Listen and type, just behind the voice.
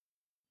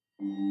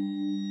Oh,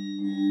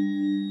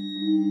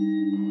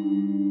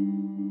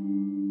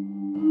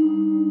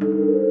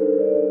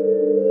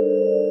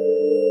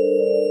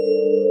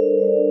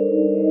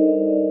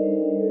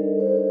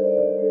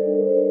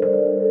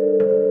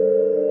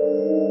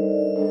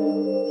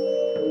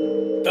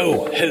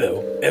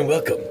 hello, and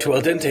welcome to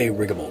Al Dente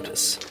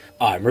Rigamortis.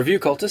 I'm Review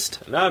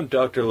Cultist. And I'm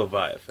Dr.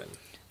 Leviathan.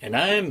 And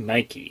I'm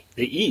Mikey.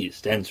 The E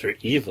stands for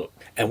evil.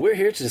 And we're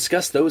here to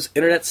discuss those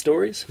internet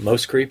stories,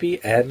 most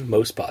creepy and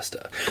most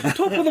pasta.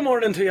 Top of the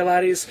morning to you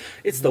laddies.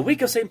 It's the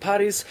week of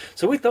St.Patty's,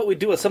 so we thought we'd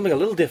do something a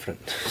little different.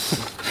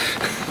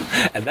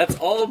 And that's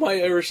all my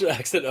Irish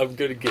accent I'm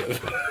going to give.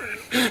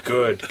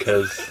 Good,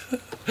 because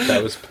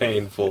that was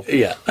painful.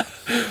 Yeah.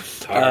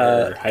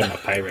 I'm a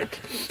pirate.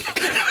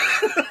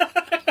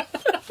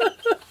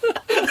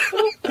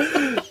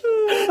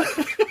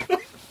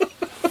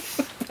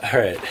 All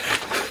right.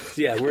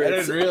 Yeah, I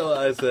didn't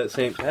realize that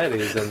St.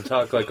 Patty's and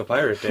Talk Like a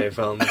Pirate Day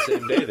fell on the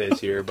same day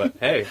this year, but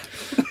hey.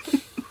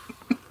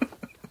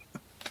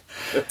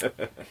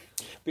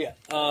 Yeah.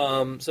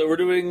 So we're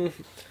doing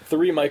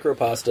 3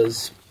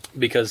 micropastas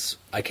because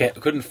I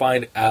couldn't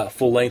find a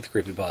full-length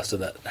creepypasta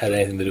that had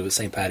anything to do with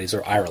St. Patty's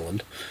or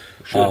Ireland.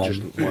 Should have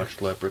just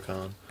watched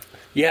Leprechaun.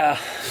 Yeah.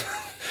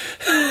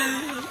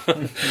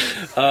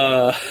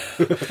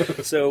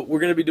 So we're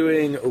going to be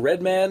doing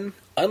Red Man,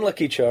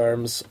 Unlucky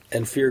Charms,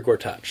 and Fear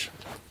Gortach.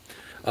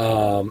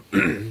 So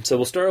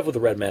we'll start off with the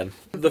Red Man.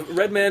 The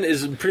Red Man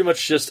is pretty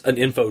much just an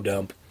info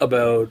dump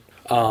about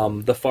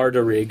the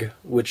Fardarig,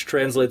 which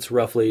translates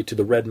roughly to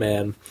the Red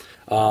Man.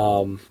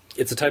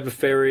 It's a type of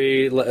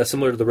fairy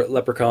similar to the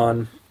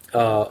leprechaun,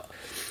 but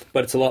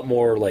it's a lot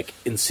more like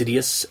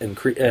insidious and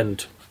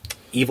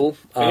evil.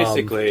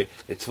 Basically,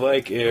 it's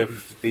like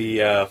if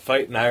the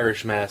Fightin'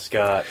 Irish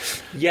mascot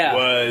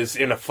was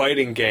in a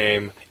fighting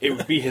game, it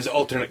would be his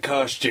alternate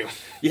costume.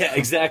 Yeah,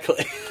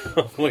 exactly.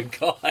 Oh my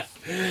god.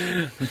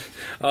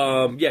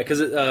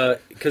 Because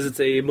it's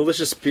a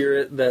malicious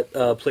spirit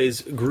that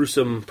plays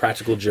gruesome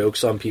practical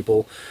jokes on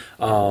people.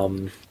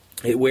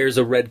 It wears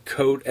a red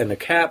coat and a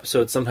cap,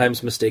 so it's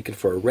sometimes mistaken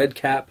for a red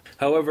cap.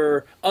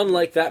 However,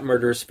 unlike that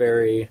murderous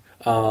fairy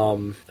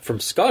from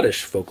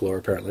Scottish folklore,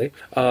 apparently,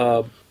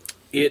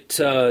 it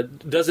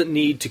doesn't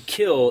need to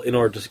kill in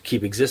order to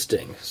keep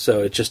existing,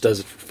 so it just does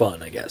it for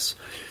fun, I guess.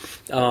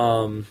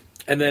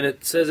 And then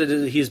it says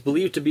he's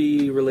believed to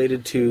be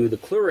related to the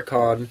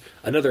Cluricon,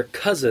 another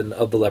cousin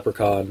of the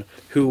leprechaun,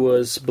 who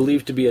was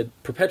believed to be a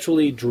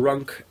perpetually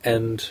drunk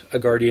and a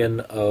guardian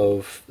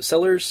of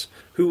cellars,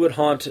 who would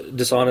haunt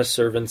dishonest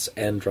servants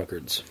and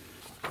drunkards.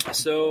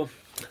 So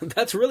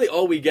that's really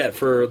all we get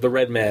for the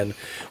Red Man,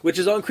 which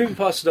is on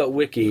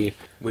creepypasta.wiki.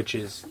 Which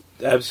is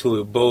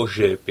absolute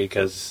bullshit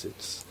because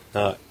it's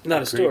not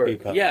a story.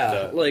 creepypasta.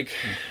 Yeah, like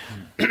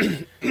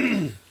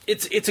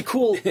it's a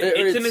cool.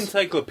 It's an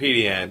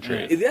encyclopedia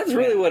entry. That's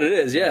really what it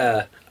is.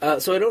 Yeah.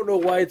 So I don't know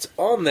why it's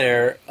on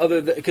there,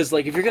 other than because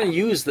like if you're gonna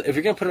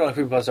put it on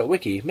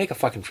creepypasta.wiki, make a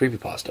fucking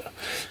creepypasta.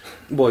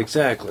 Well,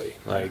 exactly.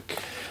 Like.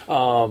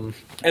 And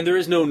there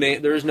is no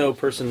name, there is no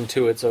person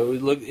to it, so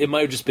it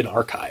might have just been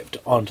archived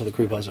onto the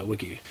creepypasta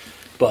wiki.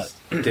 But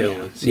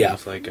still, it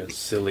seems like a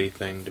silly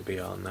thing to be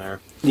on there.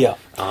 Yeah.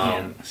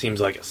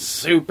 Seems like a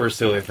super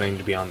silly thing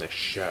to be on this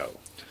show.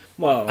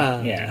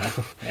 Well, yeah.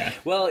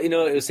 Well, it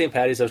was St.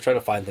 Patty's. I was trying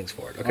to find things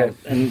for it. Okay.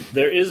 And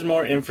there is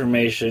more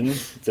information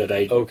that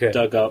I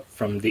dug up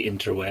from the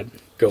interweb.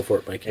 Go for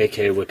it, Mike.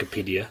 A.k.a.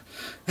 Wikipedia.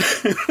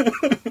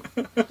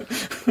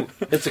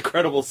 It's a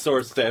credible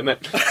source, damn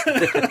it.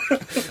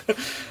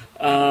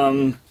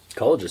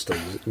 Colleges still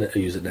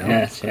use it now.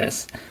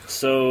 Yes.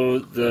 So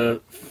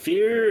the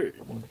Fear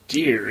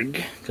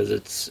Dearg,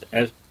 because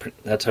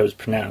that's how it's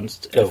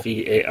pronounced.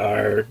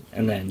 Fear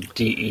and then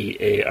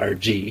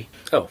Dearg.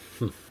 Oh.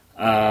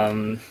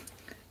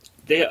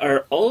 They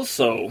are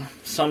also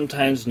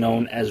sometimes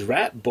known as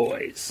rat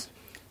boys,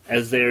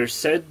 as they are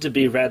said to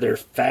be rather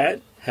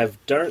fat, have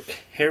dark,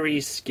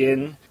 hairy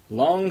skin,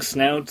 long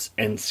snouts,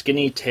 and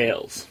skinny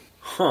tails.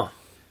 Huh.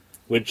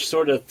 Which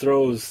sort of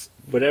throws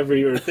whatever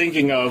you were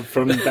thinking of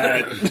from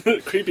that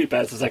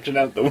creepypasta section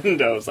out the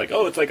window. It's like,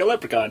 it's like a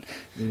leprechaun.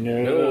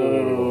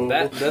 No.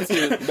 That's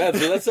even bad.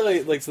 So that's so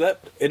that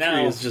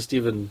entry is just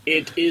even...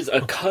 It is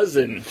a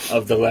cousin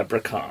of the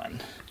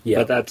leprechaun. Yeah.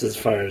 But that's as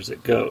far as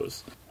it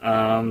goes.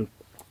 And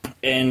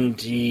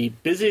he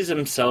busies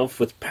himself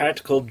with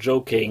practical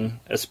joking,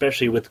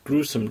 especially with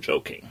gruesome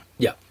joking.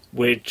 Yeah.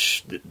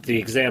 Which, the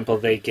example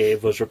they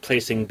gave was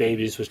replacing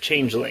babies with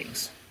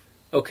changelings.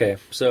 Okay,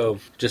 so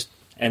just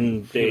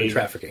and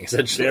trafficking,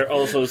 essentially. They're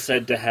also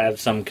said to have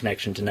some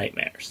connection to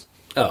nightmares.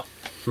 Oh.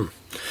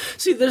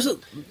 See,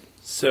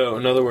 So,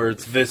 in other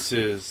words, this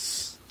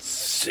is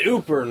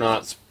super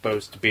not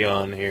supposed to be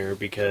on here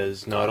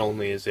because not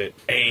only is it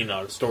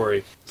not a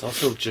story, it's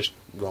also just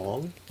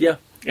wrong. Yeah.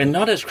 And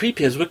not as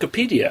creepy as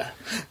Wikipedia.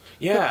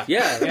 Yeah.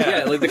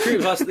 Like the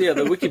creepypasta,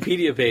 the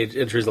Wikipedia page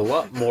entries a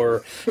lot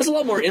more. There's a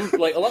lot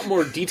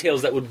more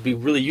details that would be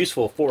really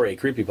useful for a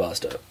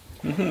creepypasta.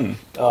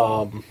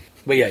 Mm-hmm.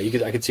 But yeah,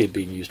 I could see it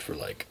being used for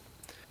like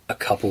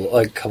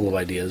a couple of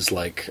ideas.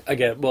 Like,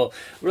 again, well,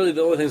 really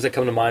the only things that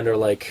come to mind are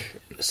like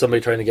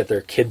somebody trying to get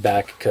their kid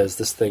back because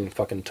this thing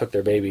fucking took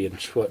their baby and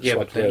but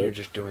then out. you're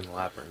just doing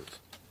Labyrinth.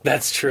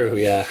 That's true,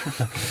 yeah.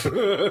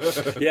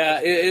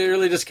 Yeah, it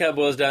really just kind of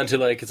boils down to,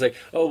 like, it's like,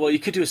 oh, well, you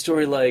could do a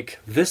story like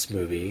this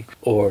movie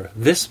or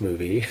this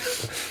movie.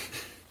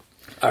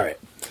 All right.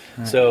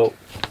 So,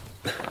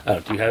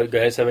 do you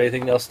guys have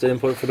anything else to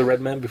input for the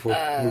Red Man before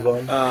we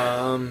move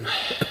on?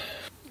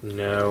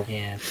 No.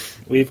 Yeah.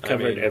 We've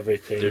covered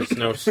everything. There's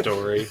no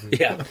story.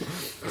 Yeah.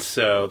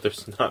 So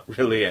there's not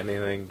really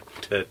anything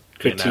to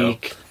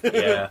Critique.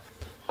 Yeah.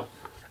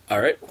 All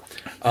right.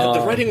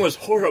 The writing was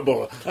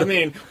horrible. I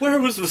mean, where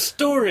was the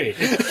story?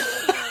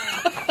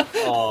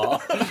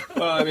 Well,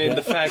 I mean,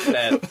 the fact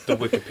that the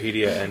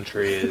Wikipedia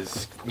entry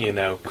is,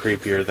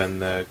 creepier than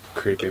the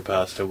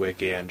creepypasta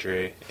wiki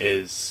entry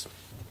is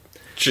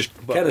just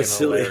Kind of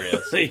silly.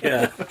 hilarious.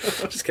 Yeah.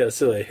 Just kind of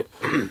silly.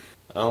 I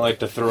don't like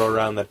to throw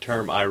around the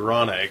term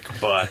ironic,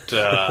 but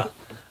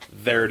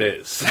there it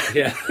is.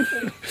 Yeah.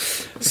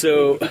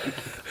 So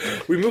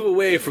we move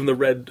away from the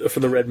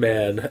Red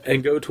Man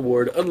and go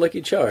toward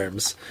Unlucky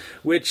Charms,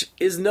 which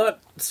is not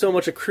so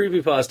much a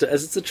creepypasta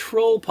as it's a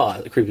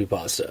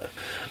creepypasta,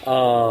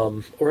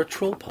 or a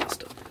troll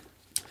pasta.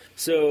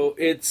 So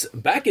it's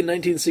back in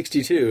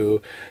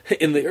 1962,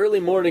 in the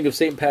early morning of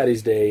St.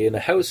 Patty's Day, in a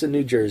house in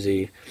New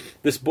Jersey.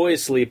 This boy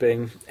is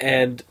sleeping,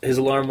 and his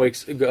alarm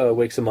wakes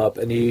him up,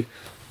 and he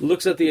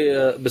looks at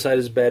the beside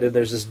his bed, and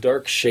there's this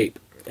dark shape,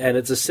 and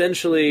it's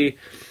essentially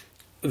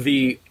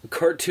the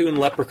cartoon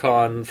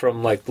leprechaun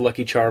from like the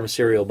Lucky Charms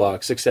cereal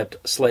box, except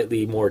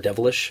slightly more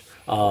devilish,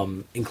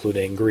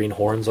 including green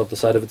horns on the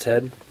side of its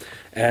head,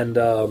 and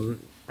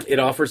it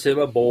offers him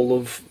a bowl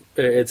of.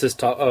 It's his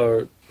top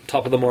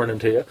of the morning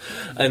to you,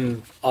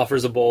 and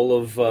offers a bowl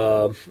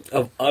of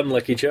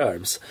Unlucky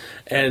Charms,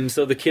 and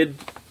so the kid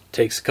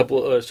takes a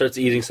couple, starts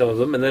eating some of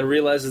them, and then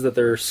realizes that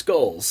they're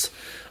skulls,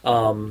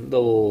 the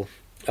little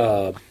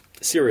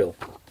cereal.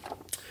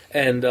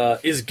 And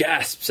is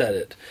gasps at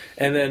it,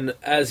 and then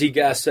as he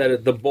gasps at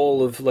it, the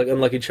bowl of like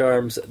Unlucky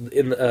Charms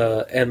and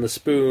the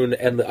spoon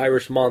and the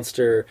Irish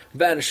monster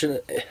vanish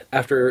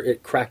after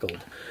it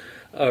cackled.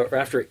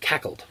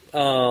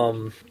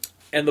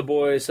 And the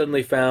boy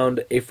suddenly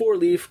found a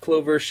 4-leaf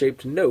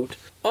clover-shaped note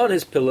on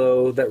his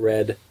pillow that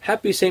read,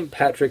 "Happy St.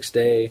 Patrick's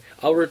Day.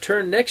 I'll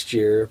return next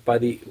year. By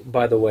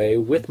the way,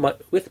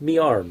 with me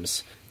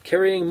arms,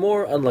 carrying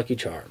more Unlucky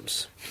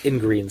Charms in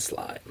green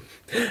slime."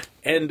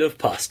 End of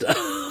pasta.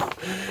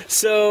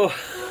 So,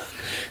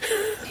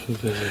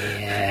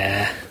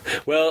 Yeah.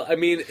 well, I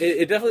mean,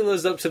 it definitely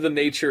lives up to the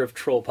nature of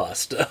troll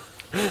pasta.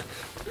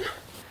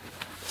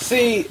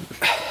 See,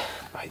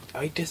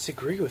 I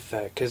disagree with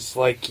that, because,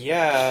 like,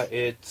 yeah,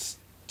 it's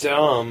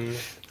dumb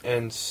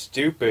and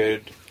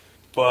stupid,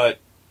 but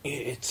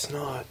it's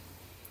not,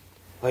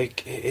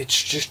 like,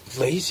 it's just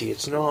lazy.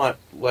 It's not,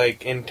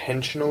 like,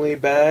 intentionally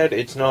bad.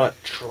 It's not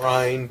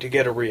trying to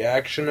get a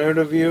reaction out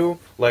of you,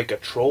 like a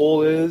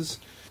troll is.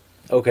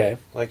 Okay.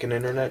 Like an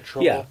internet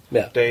troll. Yeah.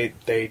 They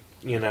they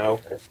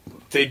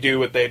do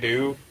what they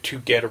do to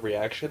get a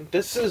reaction.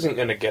 This isn't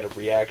going to get a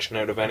reaction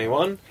out of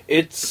anyone.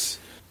 It's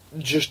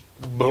just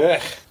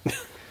blech.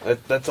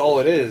 That's all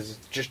it is.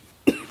 Just,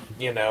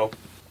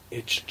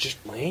 it's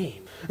just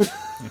lame.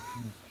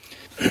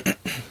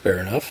 Fair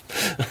enough.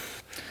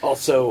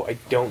 Also, I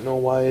don't know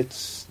why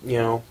it's, in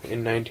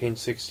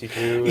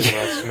 1962,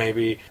 unless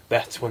maybe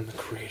that's when the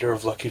creator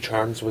of Lucky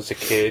Charms was a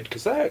kid,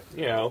 because that,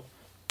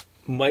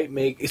 Might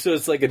make so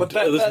it's like this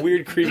that-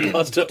 weird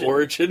creepypasta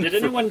origin. Did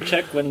anyone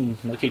check when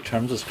Lucky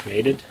Charms was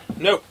created?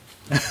 Nope.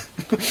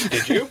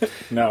 Did you?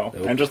 No.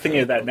 Nope. I'm just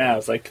thinking of that now.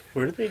 It's like,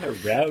 were they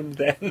around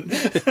then?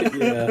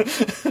 Yeah.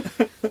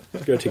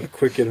 Gotta take a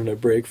quick internet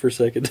break for a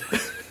second.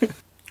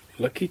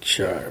 Lucky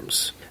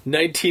Charms.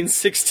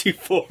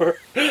 1964.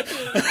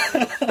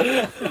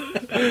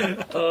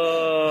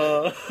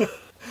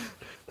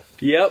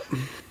 Yep.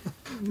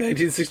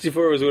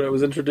 1964 was when it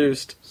was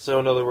introduced. So,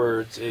 in other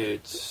words,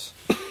 it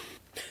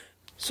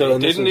This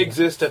didn't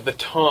exist at the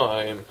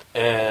time,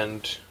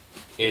 and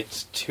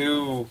it's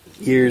too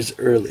years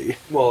early.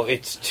 Well,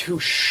 it's too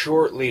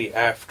shortly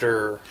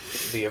after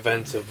the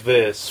events of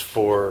this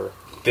for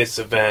this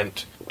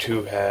event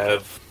to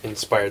have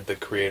inspired the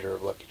creator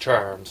of Lucky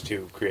Charms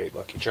to create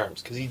Lucky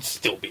Charms, because he'd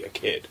still be a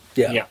kid.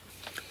 Yeah.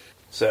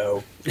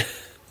 So,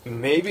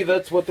 maybe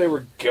that's what they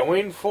were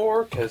going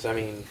for, because, I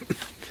mean,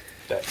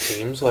 that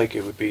seems like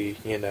it would be,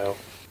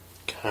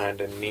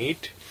 kind of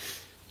neat,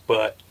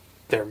 but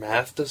their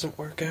math doesn't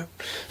work out.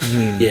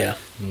 Yeah.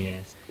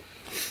 Yes.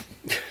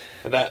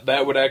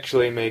 That would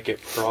actually make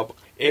it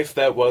if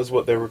that was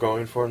what they were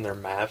going for and their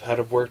math had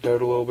have worked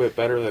out a little bit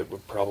better, that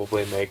would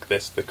probably make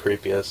this the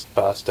creepiest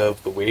pasta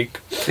of the week.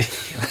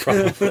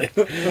 Probably.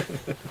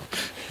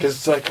 Because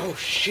it's like, oh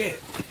shit,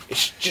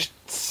 it's just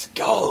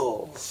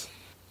skulls.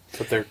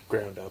 But they're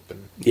ground up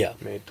and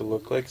made to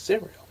look like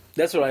cereal.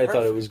 That's what I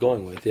thought it was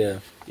going with, yeah.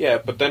 Yeah,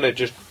 but then it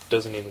just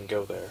doesn't even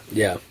go there.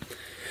 Yeah.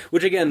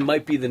 Which again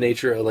might be the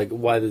nature of like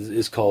why this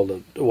is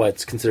called why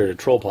it's considered a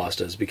troll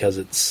pasta, is because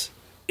it's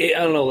I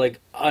don't know, like,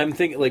 I'm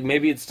thinking, like,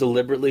 maybe it's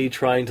deliberately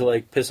trying to,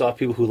 like, piss off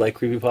people who like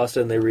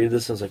creepypasta, and they read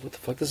this and it's like, what the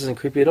fuck, this isn't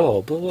creepy at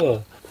all, blah,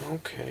 blah.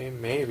 Okay,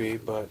 maybe,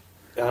 but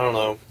I don't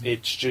know.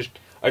 It's just,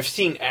 I've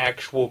seen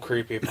actual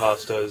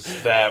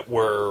creepypastas that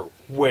were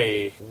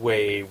way,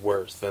 way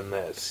worse than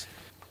this.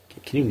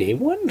 Can you name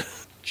one?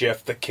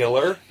 Jeff the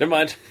Killer? Never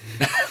mind.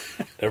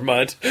 Never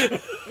mind.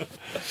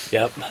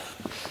 Yep.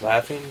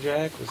 Laughing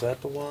Jack? Was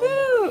that the one?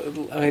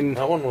 I mean,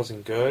 That one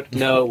wasn't good.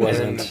 no, it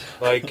wasn't. And,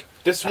 like,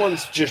 this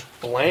one's just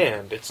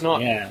bland. It's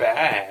not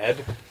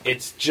bad.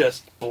 It's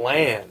just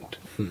bland.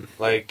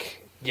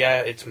 Like, yeah,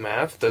 it's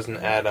math. Doesn't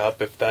add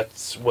up if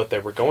that's what they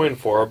were going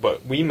for,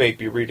 but we may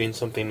be reading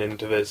something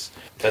into this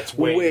that's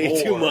way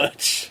more. too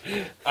much.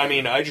 I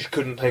mean, I just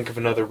couldn't think of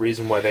another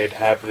reason why they'd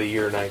have the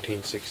year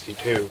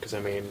 1962, because, I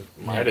mean,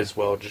 might as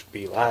well just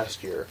be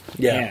last year.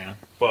 Yeah.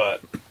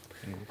 But,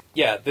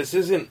 yeah, this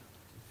isn't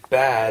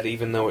bad,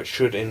 even though it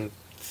should, in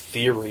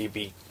theory,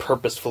 be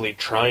purposefully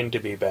trying to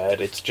be bad.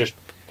 It's just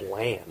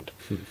bland.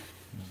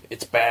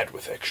 It's bad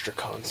with extra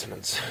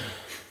consonants.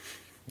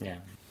 Yeah.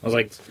 It was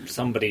like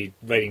somebody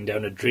writing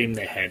down a dream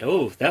they had.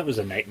 Oh, that was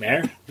a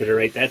nightmare. Better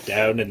write that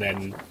down, and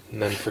then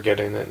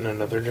forgetting it in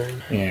another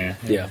dream. Yeah.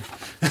 Yeah.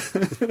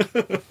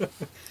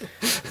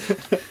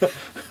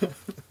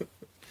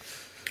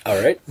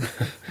 All right.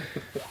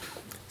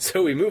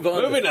 So we move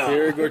on Moving to on.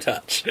 Fear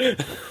Gortach.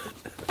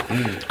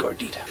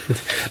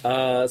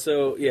 Gordita.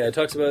 So, yeah, it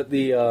talks about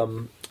the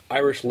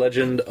Irish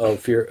legend of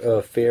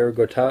Fear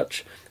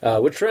Gortach,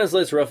 which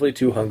translates roughly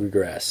to hungry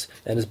grass,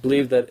 and is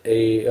believed that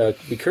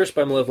be cursed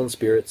by malevolent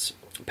spirits.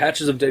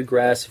 Patches of dead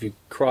grass, if you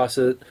cross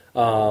it,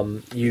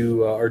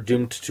 you are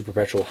doomed to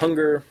perpetual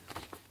hunger.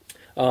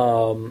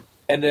 And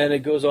then it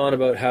goes on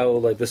about how,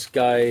 like, this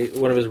guy,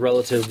 one of his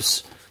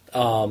relatives,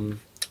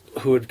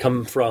 who had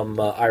come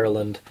from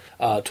Ireland,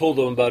 told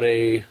him about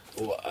a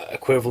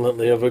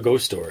equivalently of a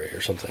ghost story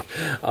or something.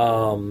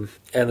 And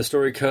the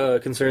story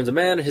concerns a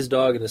man, his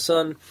dog, and his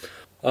son,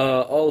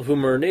 all of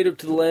whom are native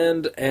to the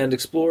land and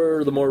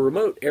explore the more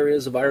remote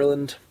areas of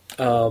Ireland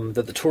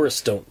that the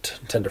tourists don't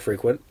tend to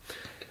frequent.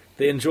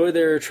 They enjoy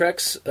their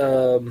treks,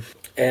 and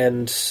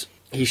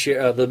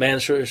the man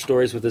shares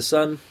stories with his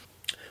son.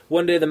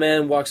 One day the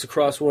man walks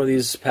across one of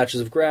these patches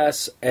of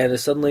grass and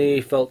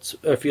suddenly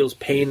feels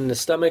pain in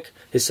his stomach.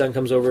 His son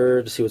comes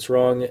over to see what's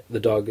wrong, the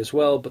dog as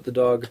well, but the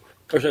dog,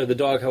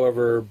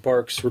 however,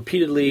 barks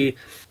repeatedly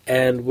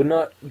and would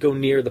not go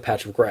near the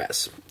patch of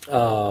grass.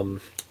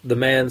 The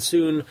man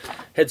soon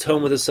heads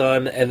home with his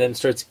son and then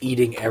starts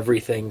eating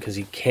everything because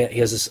he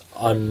has this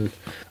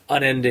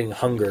unending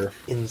hunger.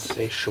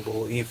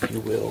 Insatiable, if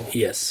you will.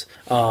 Yes.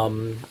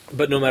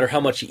 But no matter how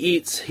much he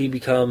eats, he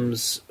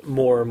becomes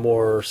more and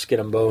more skin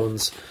and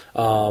bones.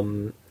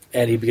 And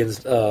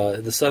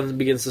the son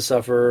begins to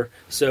suffer.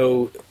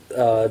 So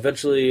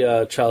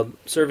eventually child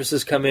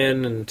services come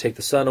in and take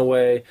the son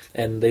away,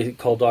 and they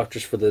call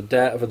doctors for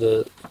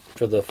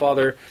the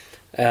father.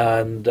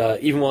 And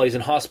even while he's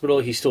in hospital,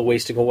 he's still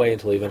wasting away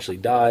until he eventually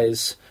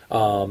dies.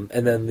 And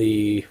then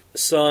the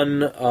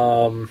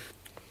son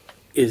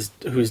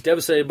who's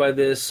devastated by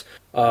this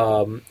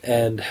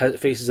and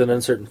faces an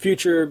uncertain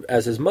future,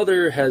 as his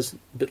mother has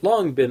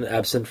long been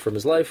absent from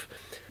his life.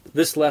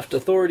 This left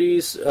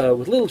authorities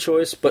with little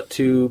choice but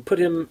to put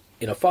him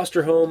in a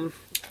foster home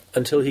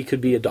until he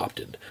could be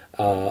adopted.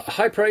 A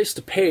high price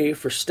to pay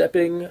for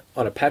stepping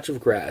on a patch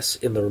of grass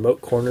in the remote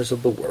corners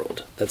of the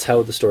world. That's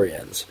how the story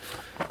ends.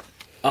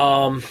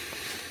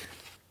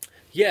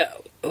 Yeah,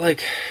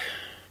 like,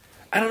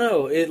 I don't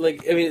know.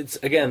 It's,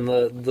 again,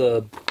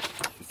 the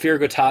Fear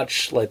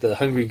Gortach, like the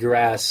hungry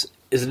grass,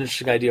 is an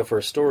interesting idea for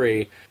a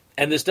story,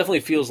 and this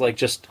definitely feels like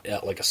just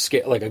like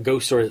a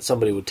ghost story that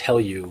somebody would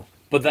tell you.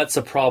 But that's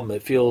the problem.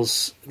 It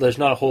feels there's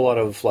not a whole lot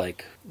of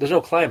there's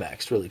no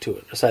climax really to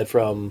it, aside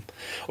from,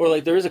 or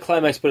there is a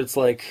climax, but it's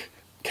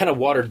kind of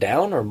watered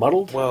down or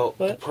muddled. Well,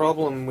 the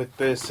problem with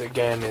this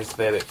again is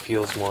that it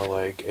feels more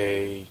like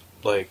a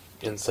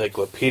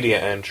encyclopedia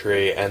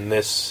entry, and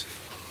the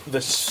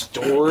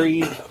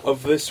story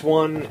of this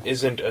one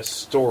isn't a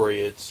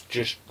story. It's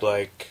just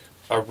like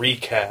a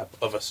recap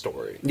of a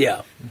story.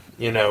 Yeah.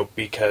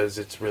 Because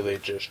it's really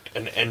just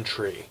an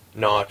entry,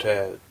 not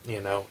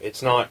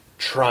it's not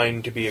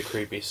trying to be a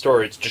creepy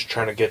story. It's just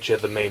trying to get you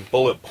the main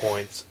bullet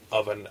points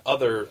of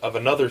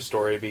another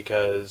story,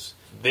 because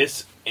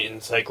this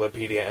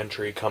encyclopedia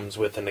entry comes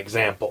with an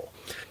example.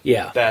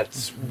 Yeah.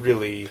 That's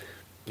really,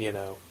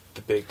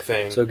 the big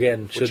thing. So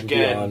again,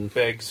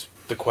 begs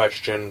the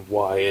question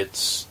why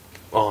it's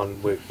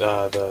on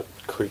the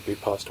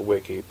Creepypasta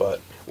wiki,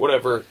 but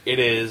whatever it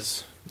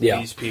is,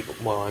 these people,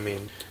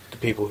 the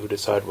people who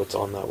decide what's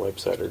on that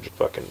website are just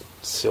fucking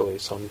silly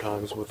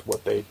sometimes with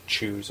what they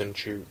choose and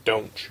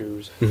don't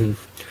choose. Mm-hmm.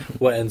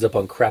 What ends up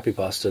on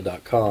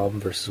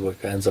crappypasta.com versus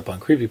what ends up on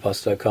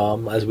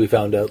creepypasta.com, as we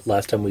found out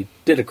last time we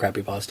did a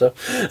crappypasta.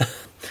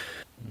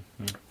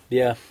 Mm-hmm.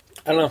 Yeah.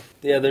 I don't know.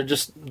 Yeah,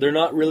 they're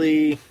not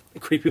really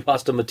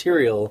creepypasta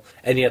material,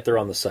 and yet they're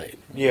on the site.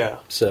 Yeah.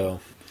 So,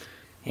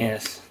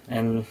 Yes,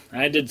 and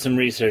I did some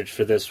research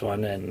for this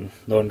one, and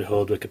lo and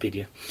behold,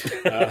 Wikipedia.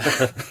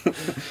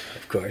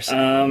 Of course.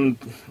 I'm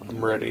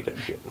ready to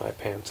shit my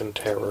pants in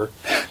terror.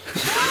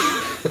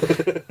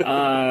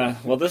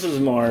 Well, this is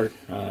more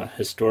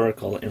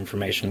historical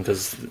information,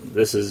 because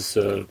this is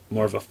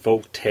more of a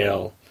folk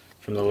tale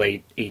from the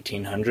late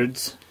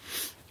 1800s,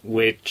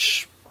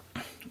 which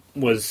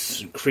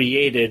was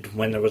created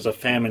when there was a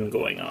famine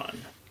going on.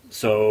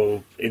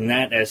 So, in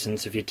that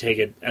essence, if you take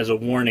it as a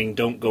warning,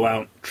 don't go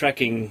out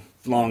trekking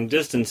long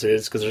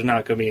distances, because there's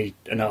not going to be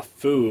enough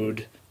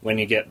food when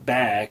you get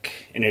back,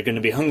 and you're going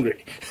to be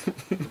hungry.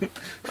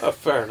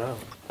 Fair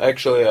enough.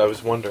 Actually, I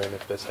was wondering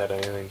if this had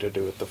anything to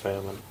do with the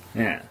famine.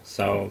 Yeah,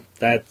 so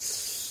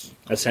that's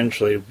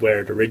essentially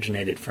where it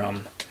originated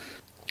from.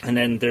 And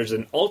then there's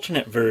an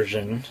alternate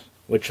version,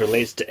 which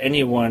relates to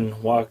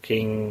anyone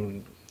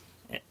walking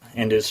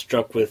and is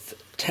struck with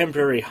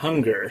temporary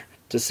hunger.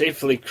 To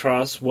safely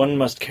cross, one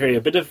must carry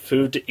a bit of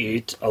food to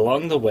eat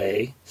along the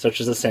way,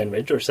 such as a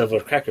sandwich or several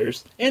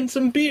crackers, and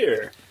some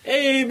beer.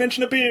 Hey,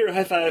 mention a beer!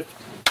 High five!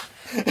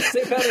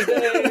 St. Patty's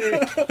Day!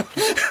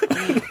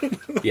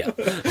 Yeah.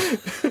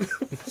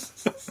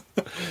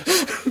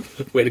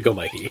 Way to go,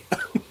 Mikey.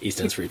 E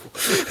stands for evil.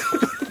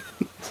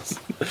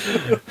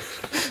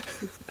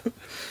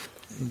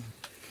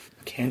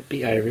 Can't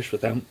be Irish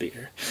without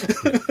beer.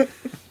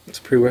 It's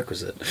a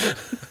prerequisite.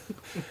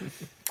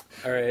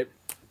 All right.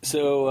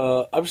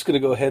 So I'm just going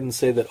to go ahead and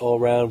say that all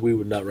around we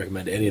would not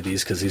recommend any of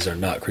these because these are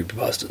not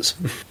creepypastas.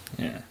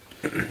 Yeah.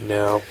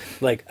 No.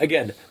 Like,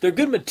 again, they're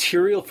good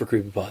material for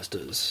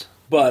creepypastas,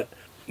 but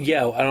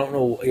yeah, I don't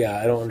know. Yeah,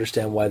 I don't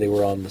understand why they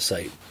were on the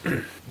site.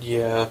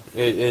 Yeah,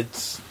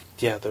 it's...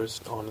 Yeah,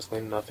 there's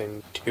honestly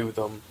nothing to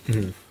them.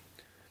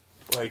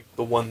 Mm-hmm. Like,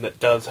 the one that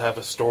does have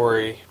a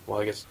story...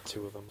 Well, I guess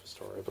two of them have a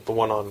story, but the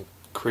one on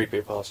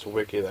Creepypasta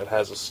Wiki that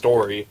has a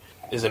story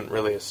isn't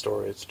really a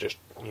story, it's just,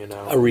 you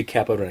know... A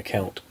recap of an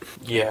account.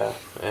 Yeah,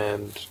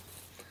 and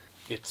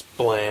it's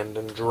bland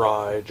and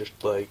dry,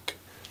 just like,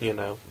 you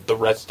know, the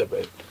rest of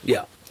it.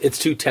 Yeah, it's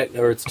too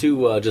it's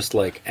too just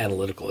like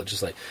analytical. It's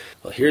just like,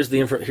 well, here's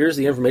the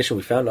information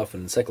we found off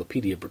in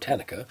Encyclopedia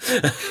Britannica,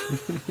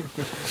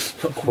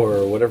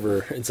 or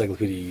whatever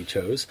encyclopedia you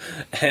chose,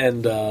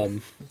 and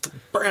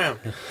Brown.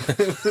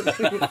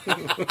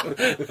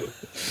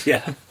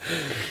 yeah.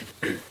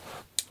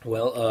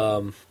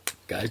 Well,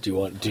 guys,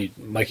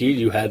 Mikey?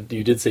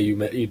 You did say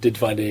you did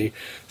find a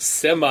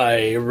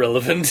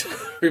semi-relevant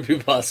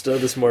creepypasta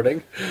this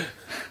morning.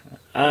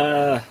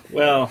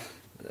 Well,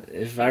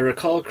 if I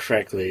recall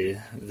correctly,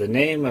 the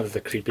name of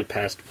the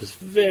creepypasta was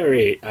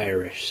very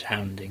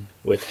Irish-sounding,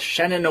 with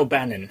Shannon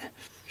O'Bannon.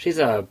 She's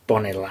a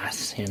bonny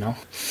lass, you know.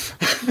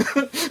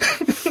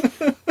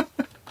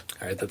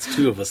 All right, that's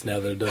two of us now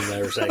that have done an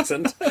Irish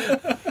accent.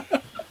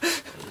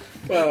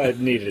 Well, it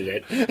needed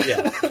it.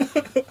 Yeah,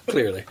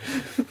 clearly.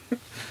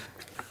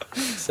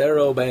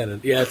 Sarah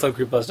O'Bannon. Yeah, it's on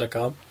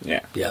creepypasta.com.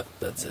 Yeah. Yeah,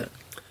 that's it.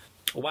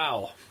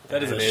 Wow,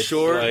 that is And a it's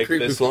short like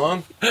this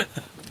long?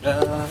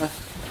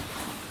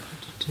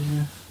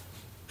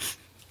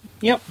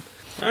 Yep.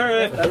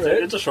 Alright. That's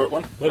it. It's a short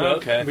one.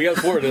 Okay. We got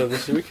 4 to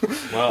this week.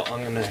 Well,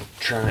 I'm gonna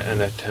try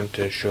and attempt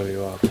to show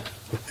you up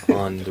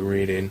on the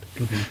reading.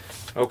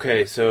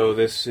 Okay, so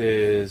this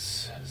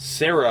is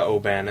Sarah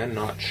O'Bannon,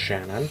 not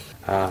Shannon.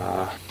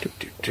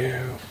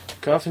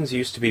 Coffins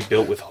used to be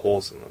built with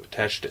holes in them,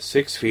 attached to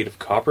 6 feet of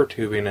copper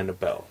tubing and a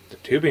bell. The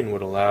tubing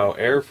would allow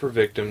air for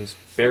victims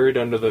buried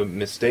under the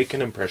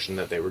mistaken impression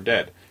that they were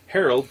dead.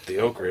 Harold, the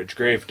Oak Ridge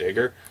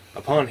gravedigger,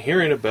 upon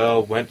hearing a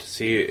bell, went to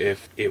see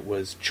if it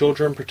was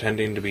children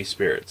pretending to be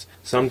spirits.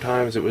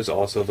 Sometimes it was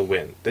also the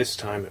wind. This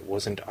time it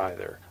wasn't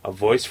either. A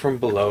voice from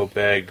below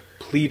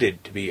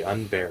pleaded to be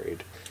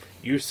unburied.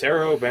 You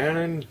Sarah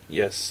O'Bannon?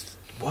 Yes.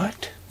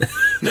 What?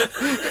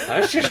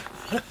 That's just...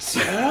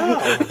 So...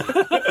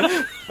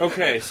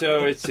 Okay,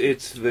 so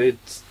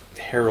it's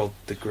Harold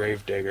the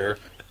gravedigger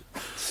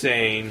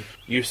saying,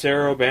 "You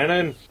Sarah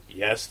O'Bannon?"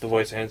 Yes, the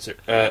voice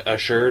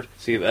assured.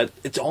 See, that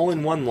it's all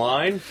in one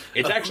line.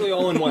 It's actually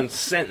all in one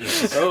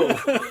sentence.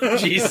 Oh,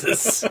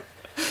 Jesus.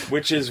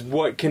 Which is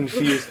what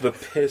confused the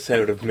piss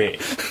out of me.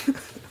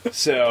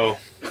 So,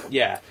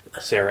 yeah,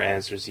 Sarah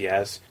answers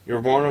yes. You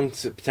were born on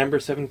September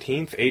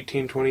 17th,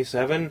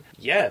 1827?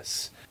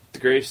 Yes. The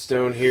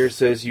gravestone here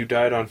says you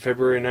died on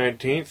February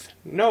 19th.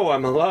 No,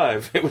 I'm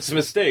alive. It was a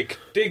mistake.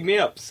 Dig me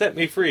up. Set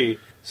me free.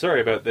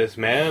 Sorry about this,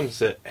 ma'am,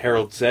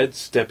 Harold said,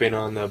 stepping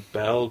on the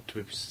bell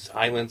to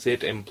silence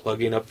it and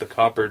plugging up the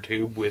copper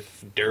tube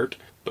with dirt.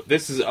 But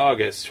this is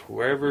August.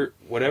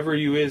 Whatever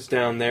you is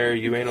down there,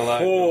 you ain't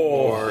alive no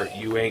more.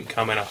 You ain't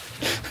coming up.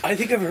 I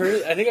think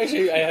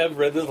actually I have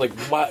read this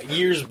like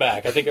years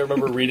back. I think I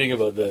remember reading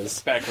about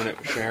this. Back when it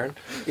was Sharon.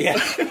 Yeah.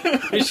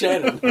 It's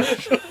Shannon.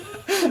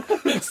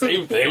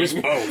 Same thing. It was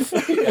both.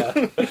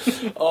 Yeah.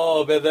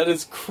 Oh, man, that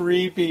is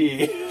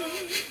creepy.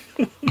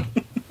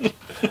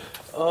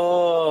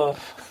 Oh.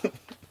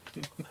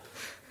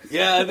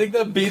 Yeah, I think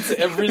that beats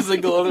every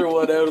single other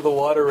one out of the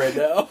water right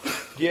now.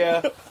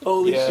 Yeah.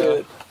 Holy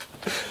shit.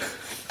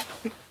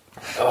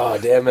 Oh,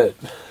 damn it.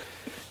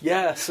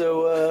 Yeah,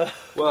 so,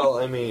 Well,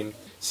 I mean,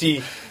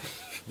 see,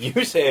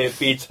 you say it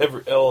beats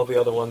all the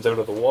other ones out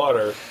of the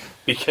water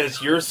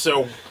because you're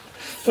so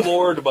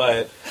floored by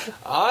it.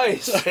 I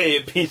say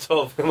it beats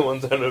all the other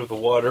ones out of the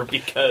water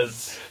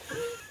because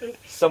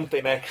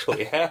something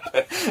actually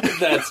happened.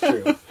 that's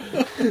true.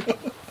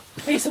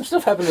 Hey, some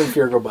stuff happened in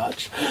Fear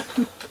Gorbatch.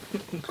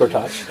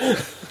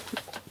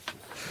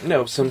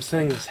 No, some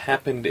things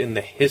happened in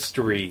the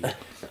history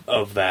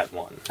of that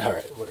one.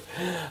 Alright,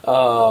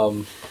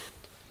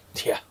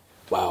 yeah,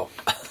 wow.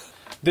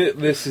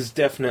 This is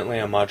definitely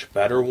a much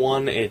better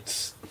one.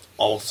 It's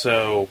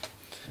also,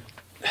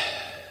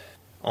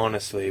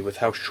 honestly, with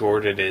how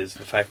short it is,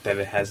 the fact that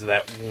it has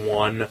that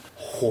one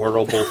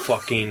horrible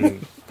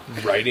fucking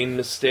writing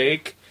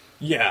mistake,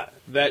 yeah,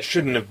 that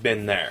shouldn't have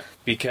been there.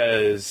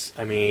 Because,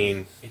 I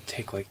mean, it'd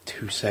take like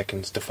 2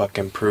 seconds to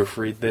fucking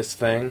proofread this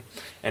thing,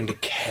 and to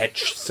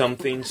catch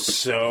something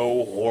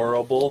so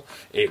horrible,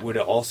 it would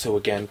also,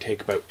 again,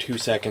 take about 2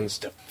 seconds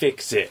to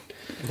fix it.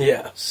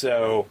 Yeah.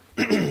 So,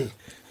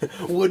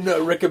 Would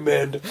not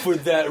recommend for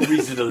that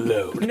reason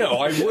alone. no,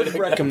 I would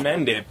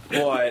recommend it,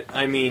 but,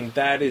 I mean,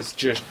 that is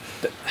just...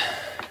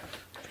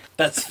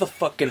 That's the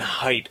fucking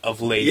height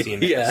of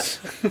laziness.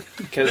 Yeah.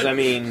 Because, I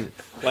mean,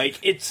 like,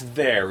 it's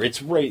there.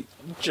 It's right...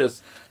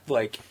 Just,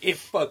 like, it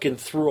fucking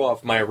threw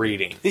off my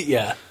reading.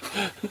 Yeah.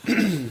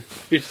 You're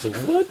just like,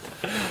 what?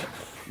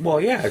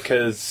 Well, yeah,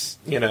 because,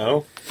 you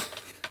know,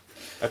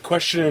 a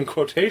question in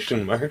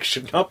quotation marks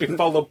should not be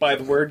followed by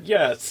the word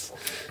yes.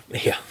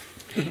 Yeah.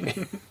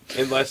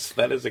 Unless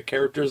that is a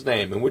character's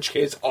name, in which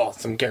case,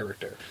 awesome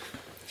character.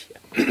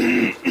 But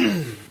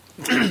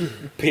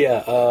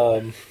yeah,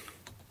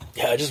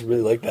 I just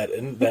really like that,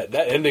 and that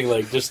ending,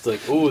 like, just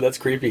like, ooh, that's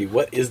creepy.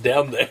 What is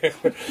down there?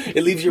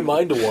 It leaves your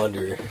mind to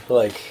wander.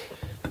 Like,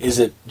 is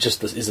it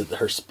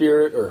her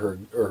spirit or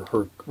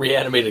her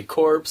reanimated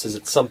corpse? Is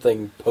it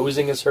something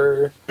posing as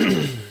her?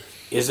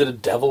 Is it a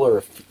devil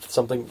or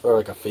something, or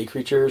like a fey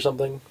creature or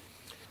something?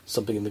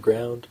 Something in the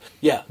ground?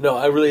 Yeah, no,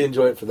 I really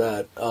enjoy it for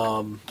that.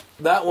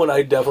 That one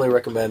I definitely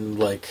recommend,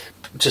 like,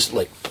 just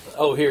like,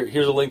 oh,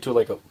 here's a link to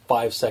like a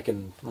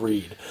 5-second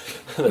read.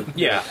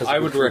 Yeah, I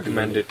would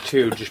recommend it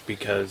too, just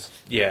because,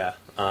 yeah,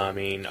 I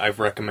mean, I've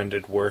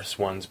recommended worse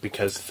ones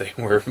because they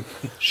were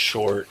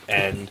short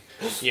and,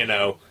 you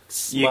know,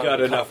 you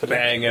got enough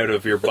bang out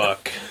of your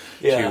buck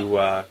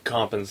to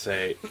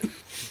compensate.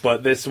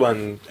 But this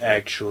one,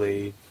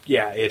 actually,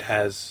 yeah,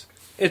 it's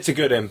a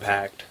good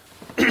impact.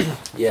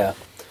 Yeah.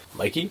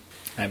 Mikey?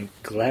 I'm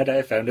glad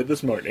I found it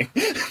this morning.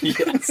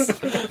 Yes.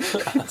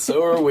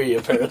 So are we,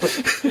 apparently.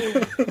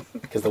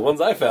 Because the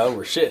ones I found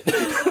were shit.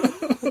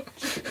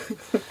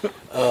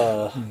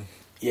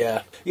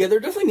 Yeah. Yeah, there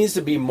definitely needs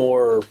to be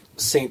more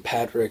St.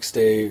 Patrick's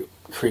Day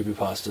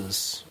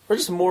creepypastas. Or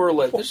just more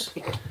like...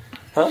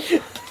 Huh?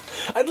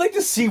 I'd like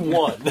to see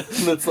one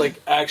that's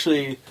like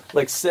actually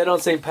like set on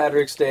St.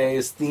 Patrick's Day,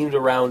 is themed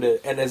around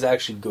it, and is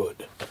actually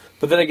good.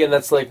 But then again,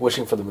 that's like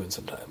wishing for the moon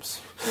sometimes.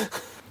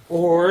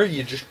 Or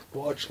you just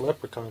watch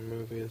Leprechaun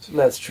movies.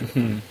 That's true.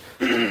 What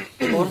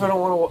if I don't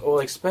want to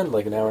like spend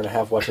like an hour and a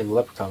half watching the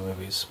Leprechaun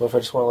movies? What if I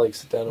just want to like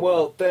sit down and...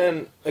 Well,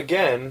 then,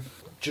 again,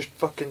 just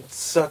fucking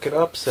suck it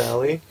up,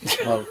 Sally.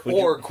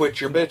 Or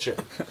quit your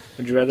bitching.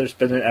 Would you rather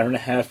spend an hour and a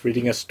half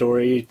reading a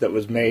story that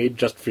was made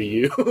just for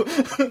you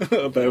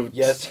about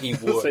Yes, he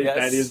would. St. Yes.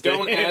 Patty's Day?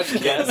 Don't ask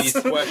him these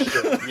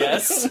questions.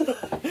 Yes.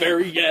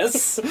 Very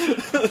yes.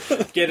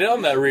 Get it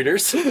on that,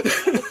 readers.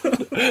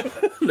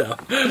 No.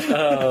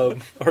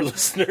 Or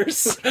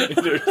listeners.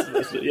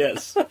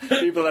 Yes.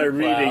 People are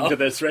reading to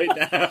this right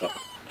now.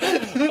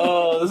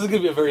 Oh, this is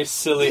going to be a very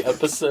silly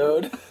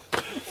episode.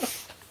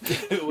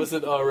 If it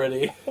wasn't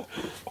already.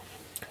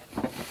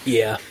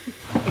 Yeah.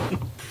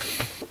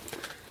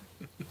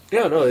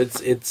 Yeah, no,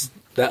 it's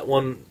that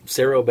one.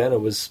 Sarah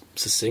O'Bannon was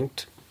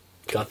succinct,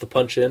 got the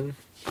punch in.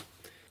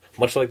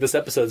 Much like this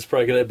episode is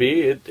probably going to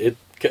be,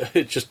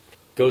 it just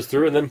goes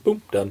through and then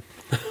boom, done.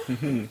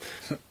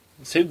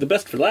 Saved the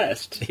best for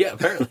last. Yeah,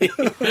 apparently.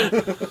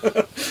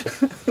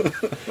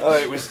 Oh,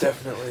 it was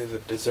definitely the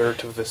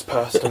dessert of this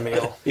pasta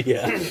meal.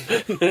 Yeah.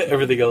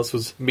 Everything else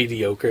was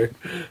mediocre.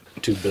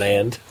 Too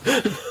bland.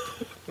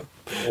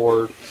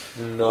 Or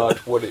not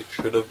what it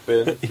should have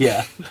been.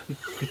 Yeah.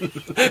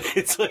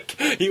 It's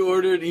like you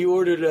ordered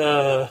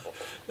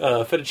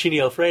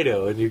fettuccine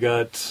Alfredo and you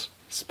got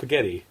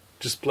spaghetti.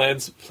 Just plain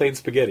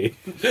spaghetti.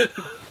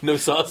 No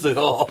sauce at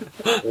all.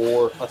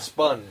 Or a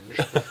sponge.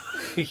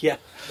 Yeah.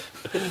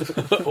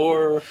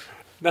 Or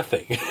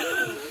nothing.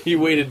 You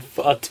waited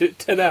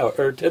 10 hours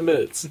or 10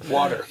 minutes.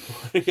 Water.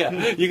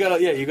 Yeah, you got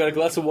a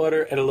glass of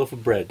water and a loaf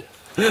of bread.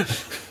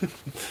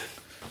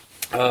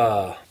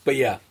 But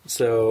yeah,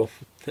 so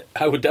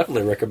I would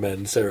definitely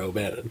recommend Sarah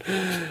O'Bannon.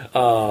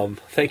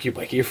 Thank you,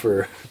 Mikey,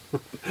 for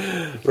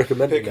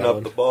recommending Picking that up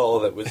one. the ball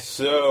that was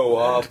so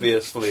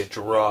obviously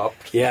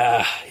dropped.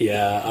 Yeah,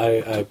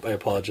 I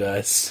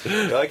apologize.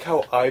 I like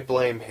how I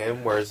blame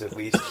him, whereas at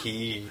least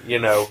he,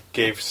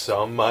 gave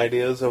some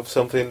ideas of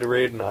something to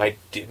read, and I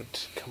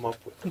didn't come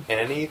up with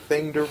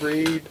anything to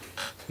read.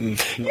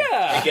 Yeah.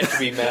 I get to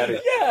be mad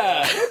at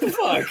Yeah. What the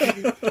fuck?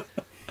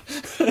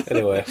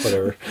 Anyway,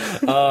 whatever.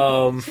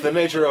 the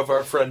nature of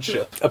our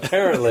friendship.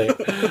 Apparently.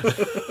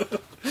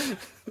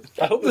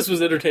 I hope this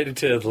was entertaining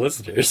to the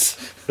listeners.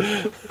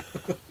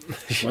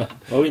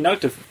 Well, we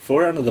knocked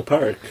 4 out of the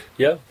park,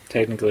 Yeah.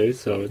 technically,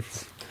 so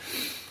it's...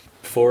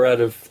 4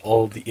 out of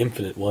all the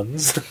infinite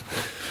ones.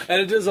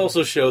 And it does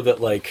also show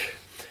that, like,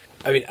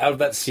 I mean, out of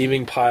that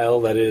steaming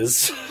pile that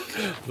is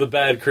the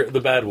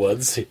bad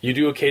ones, you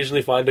do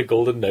occasionally find a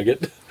golden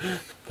nugget.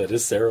 That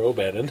is Sarah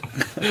O'Bannon.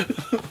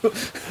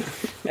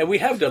 And we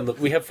have found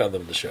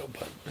them in the show,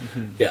 but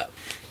yeah.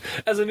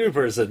 As a new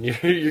person,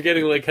 you're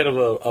getting like kind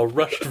of a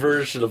rushed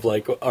version of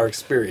like our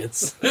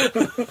experience.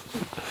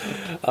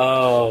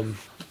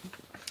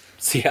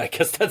 So yeah, I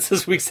guess that's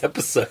this week's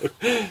episode.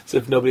 So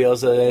if nobody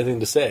else has anything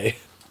to say,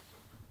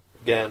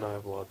 Again, I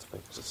have lots of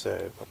things to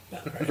say.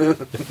 But...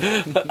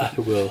 I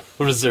will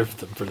reserve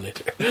them for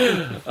later,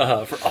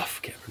 for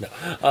off camera.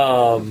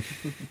 No.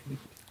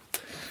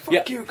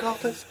 Fuck you,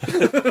 cultist.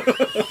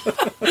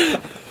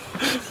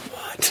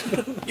 What?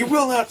 You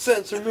will not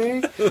censor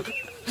me.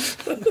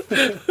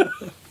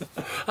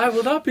 I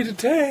will not be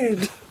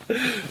detained.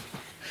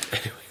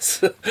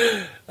 Anyways,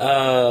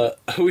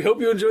 we hope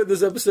you enjoyed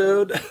this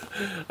episode.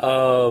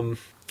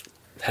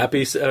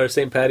 Happy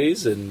St.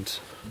 Patty's, and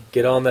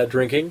get on that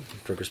drinking.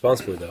 Drink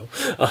responsibly, though.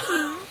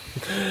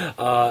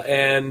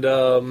 And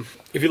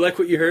if you like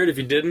what you heard, if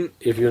you didn't,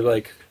 if you're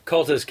like,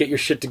 cultists, get your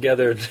shit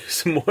together and do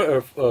some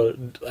more,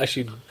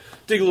 actually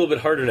dig a little bit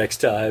harder next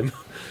time.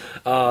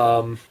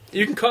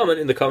 You can comment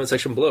in the comment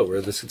section below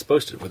where this gets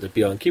posted, whether it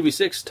be on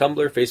Kiwi6,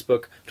 Tumblr,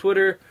 Facebook,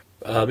 Twitter.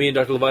 Me and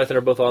Dr. Leviathan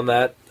are both on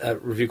that,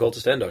 at Review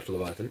Cultist and Dr.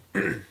 Leviathan.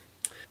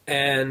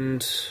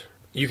 And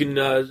you can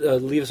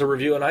leave us a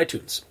review on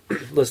iTunes.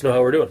 Let us know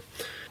how we're doing.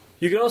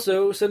 You can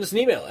also send us an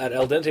email at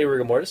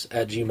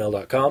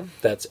aldenterigamortis@gmail.com.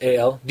 That's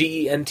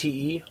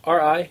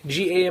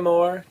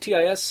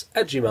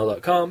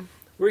aldenterigamortis@gmail.com.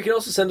 Where you can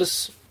also send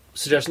us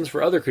suggestions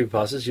for other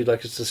creepypastas you'd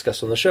like us to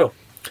discuss on the show.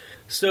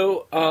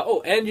 So,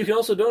 and you can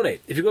also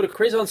donate. If you go to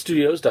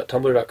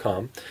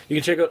crazonstudios.tumblr.com, you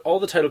can check out all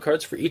the title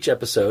cards for each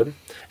episode,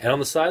 and on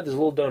the side there's a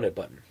little donate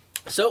button.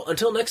 So,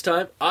 until next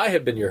time, I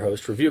have been your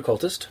host, Review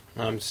Cultist.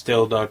 I'm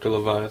still Dr.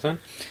 Leviathan.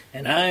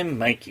 And I'm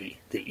Mikey.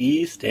 The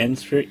E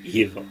stands for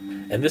evil.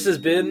 And this has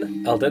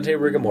been Al Dente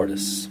Rigor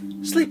Mortis.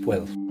 Sleep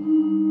well.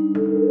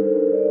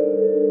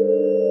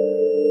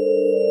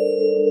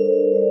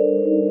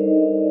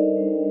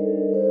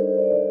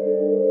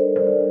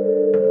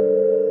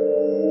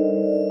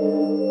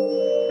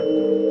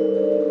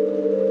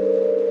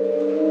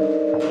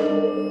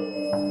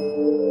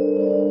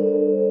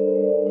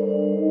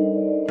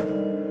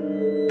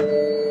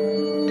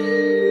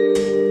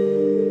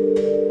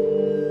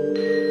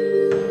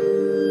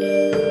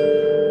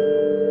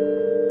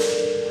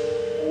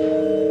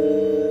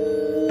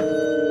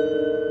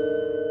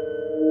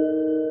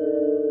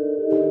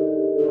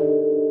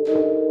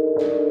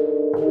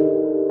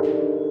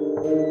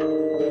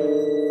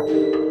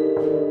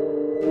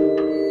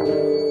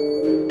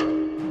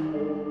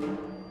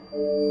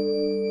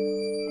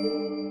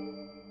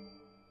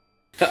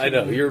 I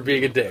know, you're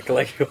being a dick,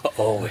 like you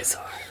always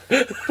are.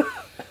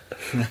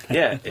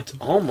 Yeah, it's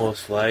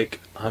almost like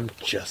I'm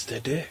just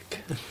a dick.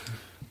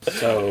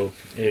 So,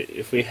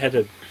 if we had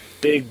a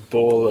big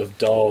bowl of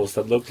dolls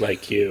that looked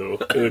like you,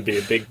 it would be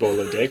a big bowl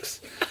of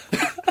dicks.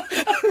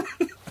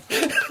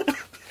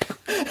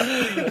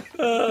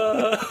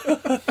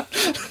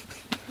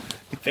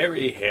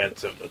 Very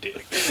handsome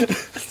dick.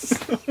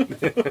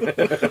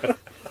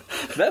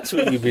 That's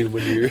what you mean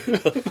when you're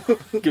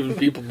giving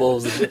people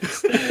bowls of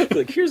dicks.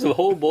 Like, here's a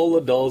whole bowl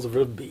of dolls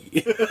from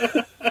me.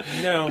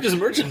 No. Just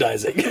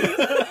merchandising.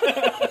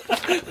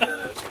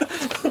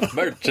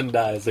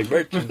 Merchandising.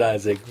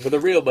 For the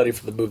real money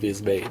for the movie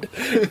is made.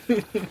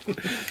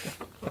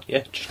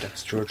 Yeah, just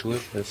ask George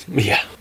Lucas. Yeah.